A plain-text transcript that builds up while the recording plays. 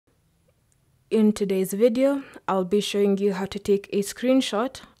In today's video, I'll be showing you how to take a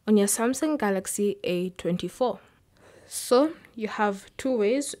screenshot on your Samsung Galaxy A24. So you have two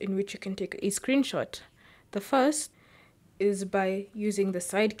ways in which you can take a screenshot. The first is by using the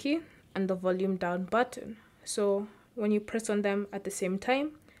side key and the volume down button. So when you press on them at the same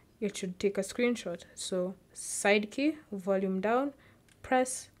time, it should take a screenshot. So side key, volume down,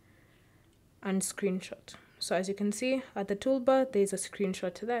 press, and screenshot. So as you can see at the toolbar, there's a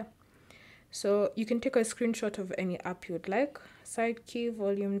screenshot there. So you can take a screenshot of any app you'd like. Side key,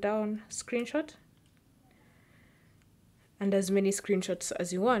 volume down, screenshot. And as many screenshots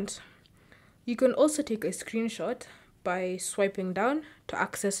as you want. You can also take a screenshot by swiping down to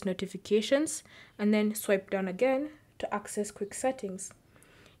access notifications and then swipe down again to access quick settings.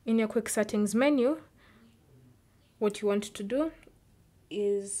 In your quick settings menu, what you want to do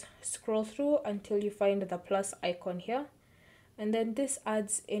is scroll through until you find the plus icon here. And then this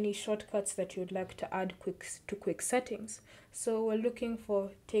adds any shortcuts that you'd like to add to quick settings. So we're looking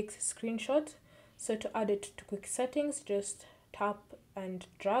for take screenshot. So to add it to quick settings, just tap and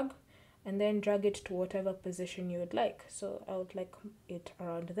drag, and then drag it to whatever position you would like. So I would like it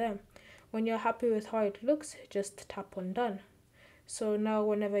around there. When you're happy with how it looks, just tap on done. So now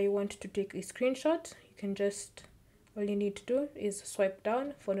whenever you want to take a screenshot, you can just, all you need to do is swipe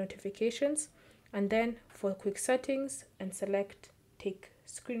down for notifications, and then for quick settings and select take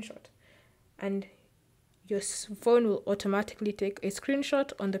screenshot, and your phone will automatically take a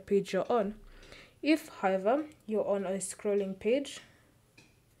screenshot on the page you're on. If however you're on a scrolling page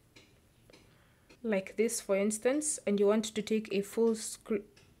like this for instance, and you want to take a full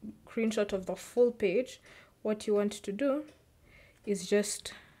screenshot of the full page, what you want to do is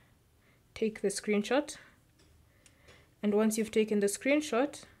just take the screenshot, and once you've taken the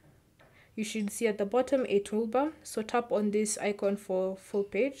screenshot, you should see at the bottom a toolbar. So tap on this icon for full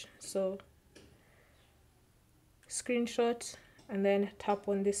page. So screenshot, and then tap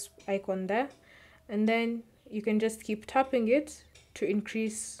on this icon there. And then you can just keep tapping it to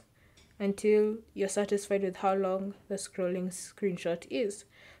increase until you're satisfied with how long the scrolling screenshot is.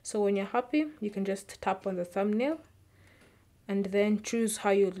 So when you're happy, you can just tap on the thumbnail and then choose how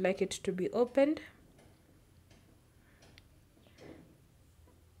you'd like it to be opened.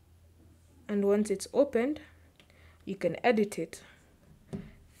 And once it's opened, you can edit it.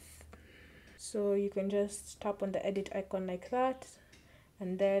 So you can just tap on the edit icon like that,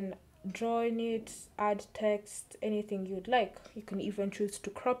 and then draw in it, add text, anything you'd like. You can even choose to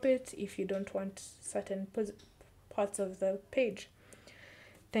crop it if you don't want certain parts of the page.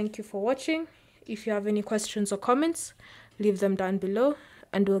 Thank you for watching. If you have any questions or comments, leave them down below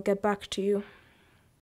and we'll get back to you.